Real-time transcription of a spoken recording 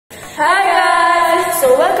Hi guys!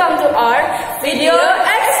 So welcome to our video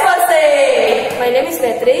expose! My name is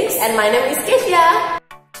Beatrice and my name is Kezia.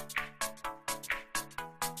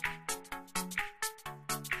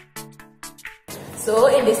 So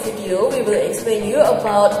in this video, we will explain you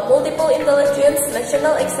about multiple intelligence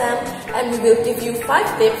national exam and we will give you 5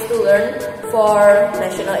 tips to learn for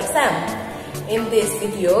national exam. In this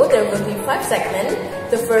video, there will be 5 segments.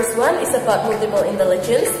 The first one is about multiple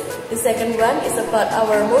intelligence, the second one is about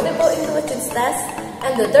our multiple intelligence test,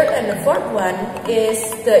 and the third and the fourth one is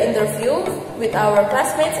the interview with our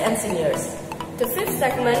classmates and seniors. The fifth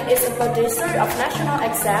segment is about the history of national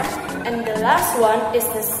exam, and the last one is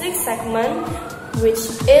the sixth segment, which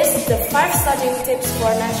is the 5 studying tips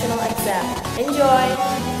for national exam.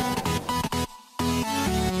 Enjoy!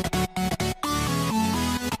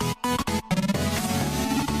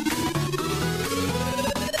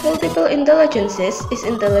 Multiple intelligences is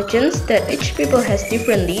intelligence that each people has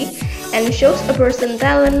differently and shows a person's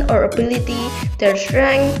talent or ability, their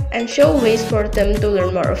strength, and show ways for them to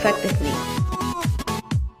learn more effectively.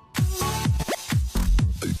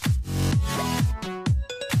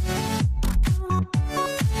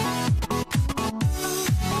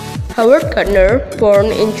 Howard Gardner, born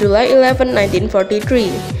in July 11, 1943.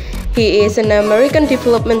 He is an American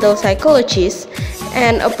developmental psychologist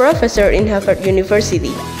and a professor in Harvard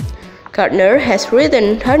University. Gardner has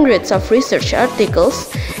written hundreds of research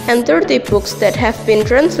articles and 30 books that have been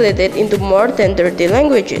translated into more than 30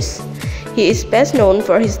 languages. He is best known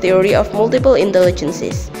for his theory of multiple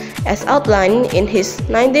intelligences, as outlined in his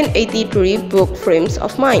 1983 book Frames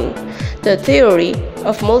of Mind, The Theory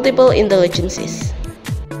of Multiple Intelligences.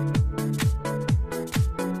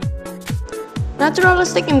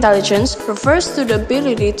 Naturalistic intelligence refers to the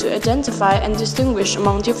ability to identify and distinguish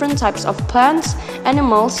among different types of plants,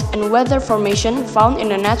 animals, and weather formation found in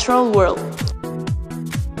the natural world.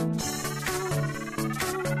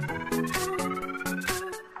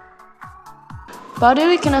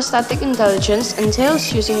 Bodily kinesthetic intelligence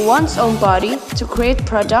entails using one's own body to create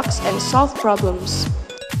products and solve problems.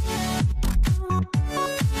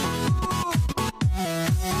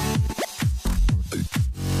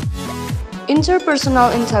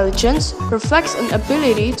 Interpersonal intelligence reflects an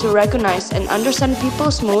ability to recognize and understand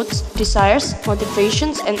people's moods, desires,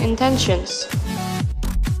 motivations, and intentions.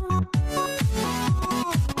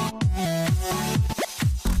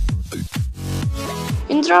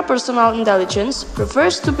 Intrapersonal intelligence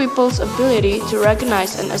refers to people's ability to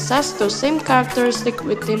recognize and assess those same characteristics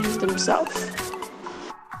within themselves.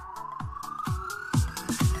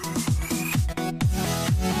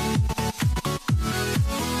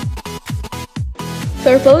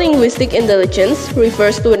 Verbal linguistic intelligence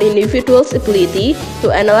refers to an individual's ability to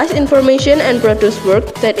analyze information and produce work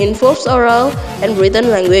that involves oral and written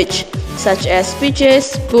language, such as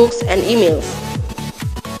speeches, books, and emails.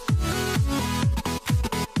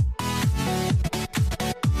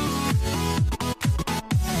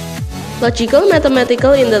 Logical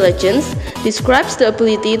mathematical intelligence describes the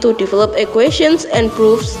ability to develop equations and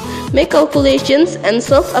proofs, make calculations, and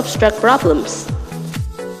solve abstract problems.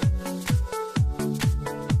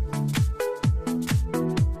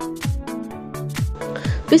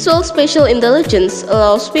 Visual spatial intelligence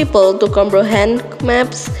allows people to comprehend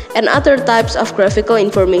maps and other types of graphical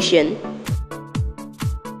information.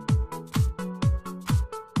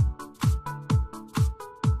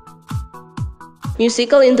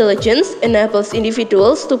 Musical intelligence enables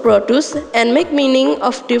individuals to produce and make meaning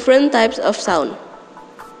of different types of sound.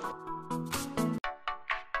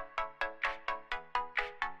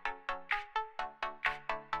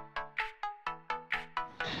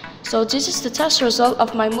 So this is the test result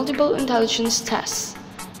of my multiple intelligence test.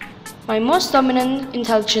 My most dominant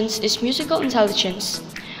intelligence is musical intelligence.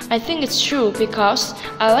 I think it's true because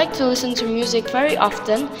I like to listen to music very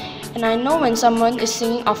often and I know when someone is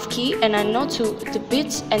singing off key and I know the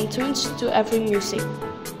beats and tunes to every music.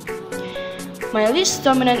 My least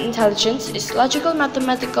dominant intelligence is logical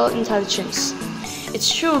mathematical intelligence. It's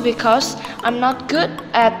true because I'm not good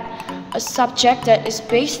at a subject that is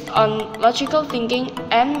based on logical thinking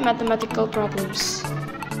and mathematical problems.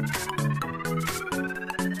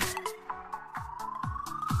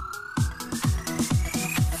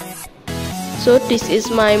 So this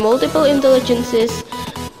is my multiple intelligences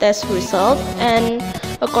test result, and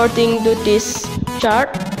according to this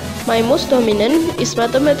chart, my most dominant is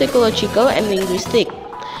mathematical, logical, and linguistic.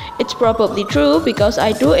 It's probably true because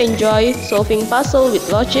I do enjoy solving puzzles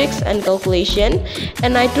with logics and calculation,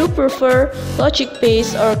 and I do prefer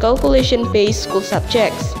logic-based or calculation-based school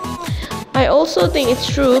subjects. I also think it's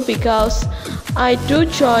true because I do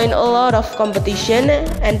join a lot of competition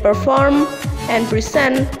and perform and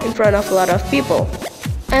present in front of a lot of people.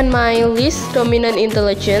 And my least dominant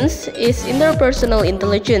intelligence is interpersonal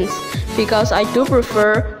intelligence, because I do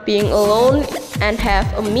prefer being alone and have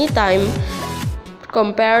a me time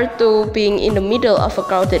compared to being in the middle of a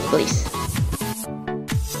crowded place.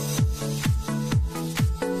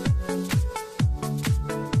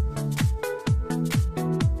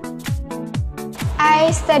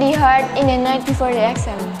 I study hard in the night before the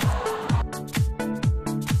exam.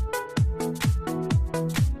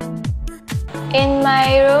 In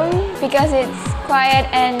my room because it's quiet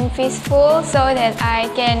and peaceful so that I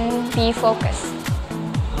can be focused.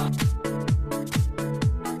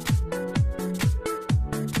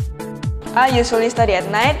 I usually study at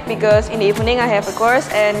night because in the evening I have a course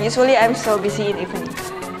and usually I'm so busy in the evening.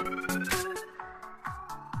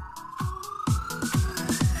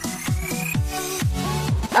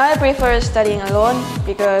 I prefer studying alone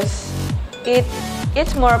because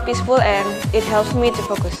it's more peaceful and it helps me to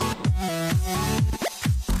focus.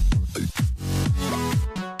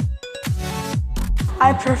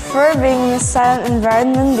 I prefer being in a silent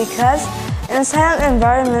environment because in a silent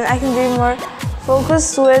environment I can be more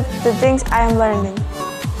focused with the things I am learning.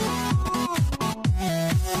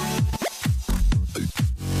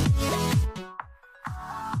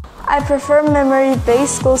 I prefer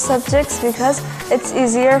memory-based school subjects because it's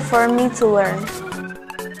easier for me to learn.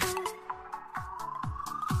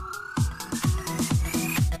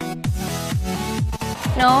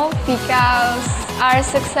 No, because our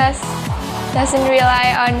success doesn't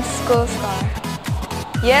rely on school score.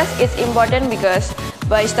 Yes, it's important because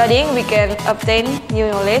by studying we can obtain new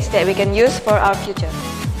knowledge that we can use for our future.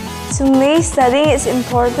 To me, studying is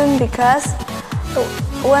important because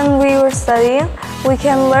when we were studying, we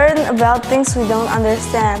can learn about things we don't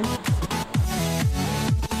understand.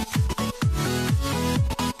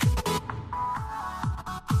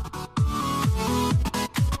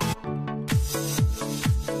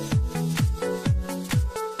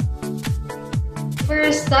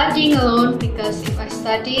 We're studying alone because if I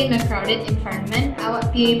study in a crowded environment, I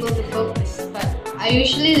won't be able to focus. But I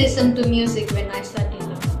usually listen to music when I study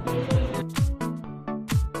alone.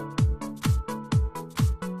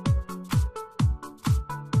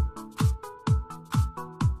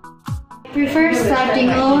 I prefer studying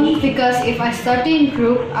alone because if I study in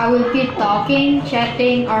group, I will be talking,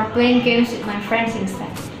 chatting, or playing games with my friends instead.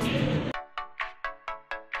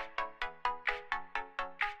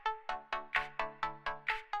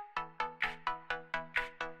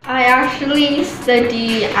 I actually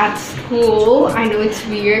study at school. I know it's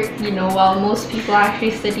weird, while most people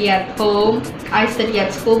actually study at home. I study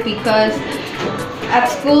at school because at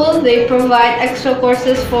school they provide extra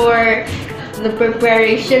courses for the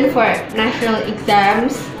preparation for national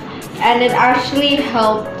exams, and it actually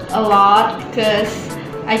helped a lot because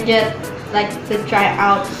I get the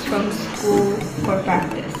tryouts from school for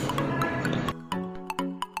practice.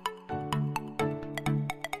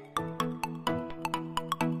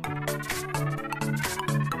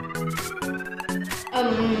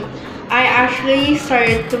 I actually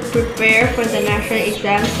started to prepare for the national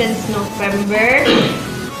exam since November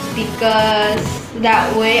because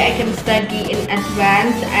that way I can study in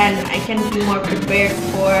advance and I can be more prepared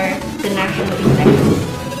for the national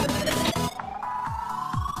exams.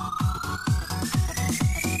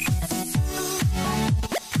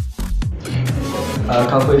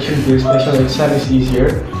 Calculation-based national exam is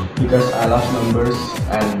easier because I love numbers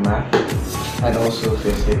and math and also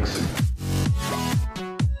physics.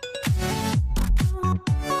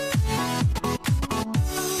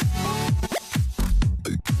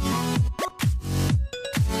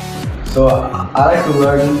 So I like to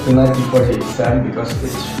learn the night before the exam because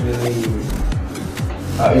it's really,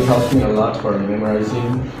 it helps me a lot for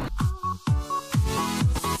memorizing.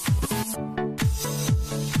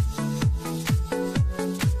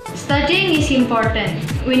 Studying is important.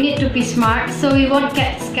 We need to be smart so we won't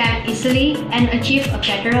get scammed easily and achieve a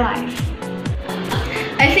better life.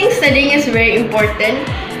 I think studying is very important.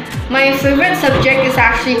 My favorite subject is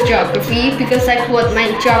actually geography because like what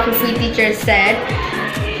my geography teacher said,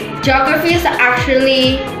 geography is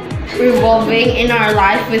actually revolving in our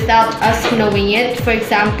life without us knowing it. For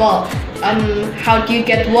example, how do you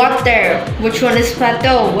get water? Which one is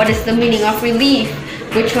plateau? What is the meaning of relief?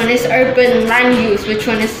 Which one is urban land use? Which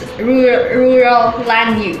one is rural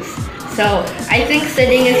land use? So I think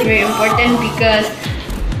studying is very important because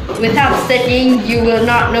without studying, you will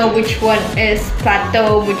not know which one is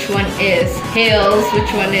plateau, which one is hills,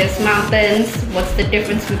 which one is mountains, what's the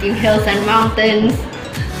difference between hills and mountains.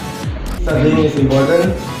 Studying is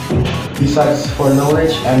important. Besides for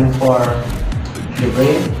knowledge and for the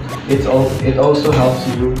brain, it also helps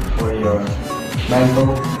you for your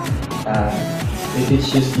mental, and it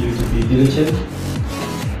teaches you to be diligent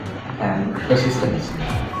and persistent.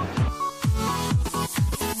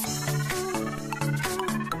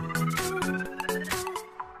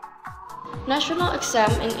 National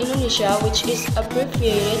exam in Indonesia, which is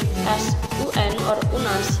abbreviated as UN or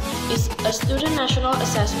UNAS, is a student national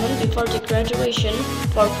assessment before the graduation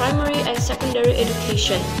for primary and secondary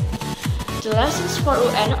education. The lessons for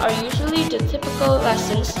UN are usually the typical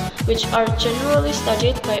lessons, which are generally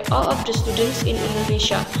studied by all of the students in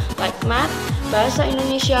Indonesia, like math, Bahasa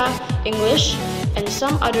Indonesia, English, and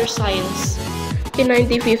some other science. In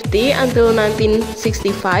 1950 until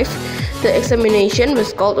 1965, the examination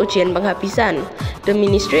was called Ujian Penghabisan. The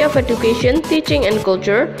Ministry of Education, Teaching and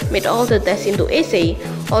Culture made all the tests into essay.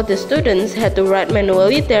 All the students had to write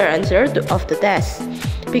manually their answer of the test.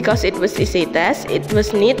 Because it was essay test, it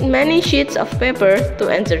was need many sheets of paper to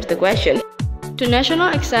answer the question. The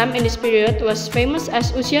national exam in this period was famous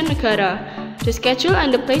as Ujian Negara. The schedule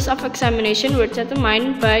and the place of examination were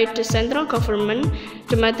determined by the central government.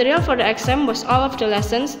 The material for the exam was all of the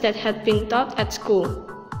lessons that had been taught at school.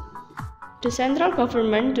 The central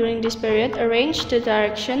government during this period arranged the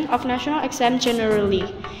direction of national exam generally.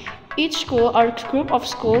 Each school or group of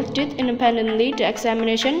schools did independently the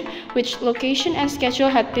examination, which location and schedule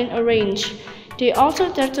had been arranged. They also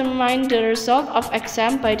determined the result of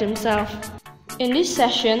exam by themselves. In this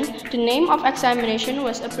session, the name of examination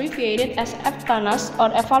was abbreviated as EBTANAS or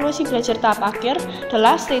Evaluasi Belajar Tahap Akhir, the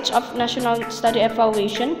last stage of National Study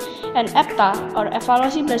Evaluation, and EBTA or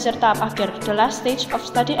Evaluasi Belajar Tahap Akhir, the last stage of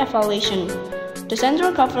study evaluation. The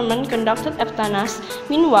central government conducted EBTANAS,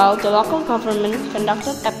 meanwhile the local government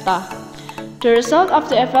conducted EBTA. The result of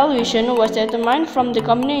the evaluation was determined from the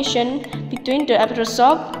combination between the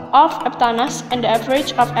result of EBTANAS and the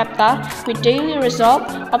average of EBTA with daily result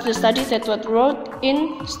of the study that was wrote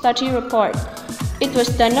in study report. It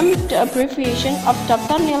was deemed the abbreviation of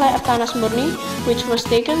Daftar Nilai EBTANAS Murni, which was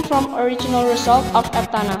taken from original result of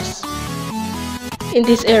EBTANAS. In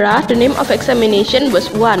this era, the name of examination was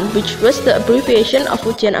UAN, which was the abbreviation of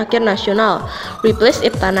Ujian Akhir Nasional, replaced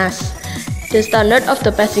EBTANAS. The standard of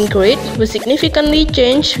the passing grade was significantly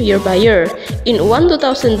changed year by year. In UAN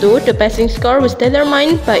 2002, the passing score was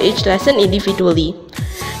determined by each lesson individually.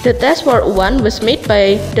 The test for UAN was made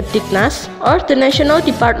by the Diknas, or the National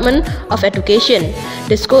Department of Education.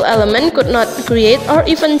 The school element could not create or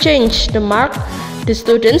even change the mark. The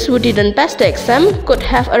students who didn't pass the exam could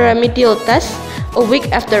have a remedial test a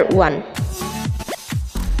week after UAN.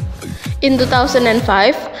 In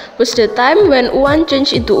 2005 was the time when UAN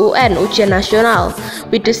changed into UN, Ujian Nasional.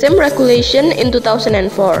 With the same regulation in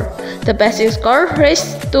 2004, the passing score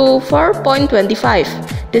raised to 4.25.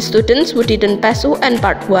 The students who didn't pass UN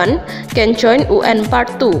Part 1 can join UN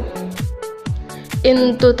Part 2.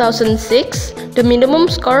 In 2006, the minimum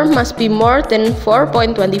score must be more than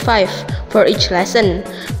 4.25 for each lesson,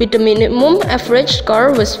 with the minimum average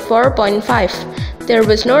score was 4.5. There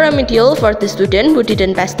was no remedial for the student who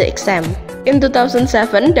didn't pass the exam. In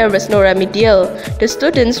 2007, there was no remedial. The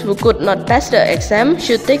students who could not pass the exam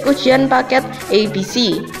should take Ujian Paket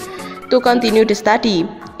ABC to continue the study.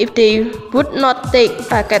 If they would not take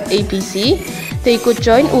Paket ABC, they could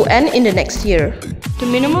join UN in the next year. The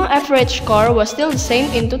minimum average score was still the same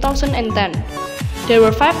in 2010. There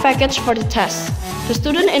were 5 packages for the test. The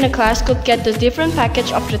student in a class could get the different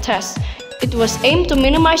package of the test. It was aimed to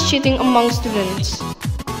minimize cheating among students.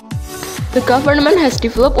 The government has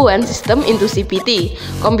developed UN system into CPT,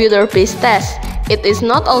 computer-based test. It is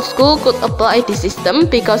not all schools could apply this system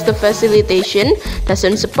because the facilitation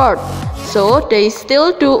doesn't support. So they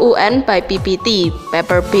still do UN by PPT,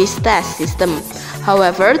 paper-based test system.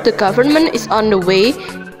 However, the government is on the way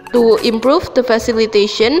to improve the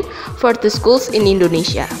facilitation for the schools in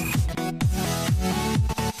Indonesia.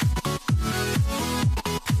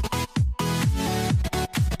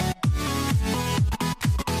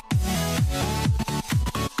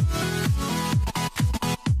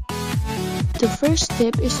 The first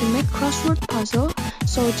step is to make crossword puzzle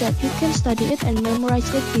so that you can study it and memorize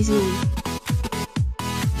it easily.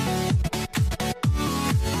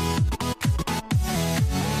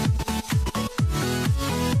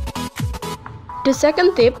 The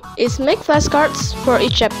second tip is make flashcards for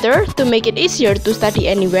each chapter to make it easier to study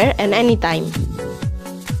anywhere and anytime.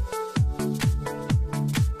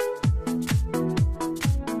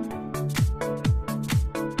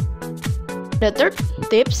 The third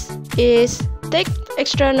tips is take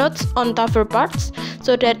extra notes on tougher parts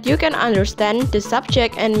so that you can understand the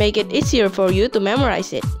subject and make it easier for you to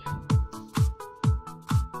memorize it.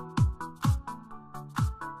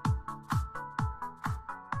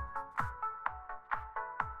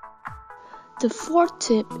 The fourth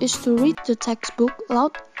tip is to read the textbook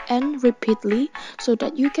loud and repeatedly so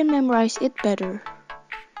that you can memorize it better.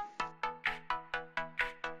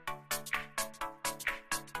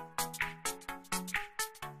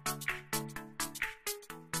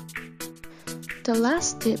 The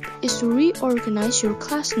last tip is to reorganize your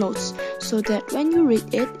class notes so that when you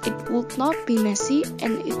read it, it will not be messy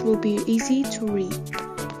and it will be easy to read.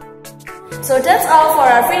 So that's all for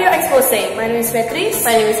our video expose. My name is Beatrice.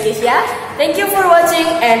 My name is Kezia. Thank you for watching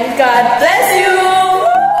and God bless you!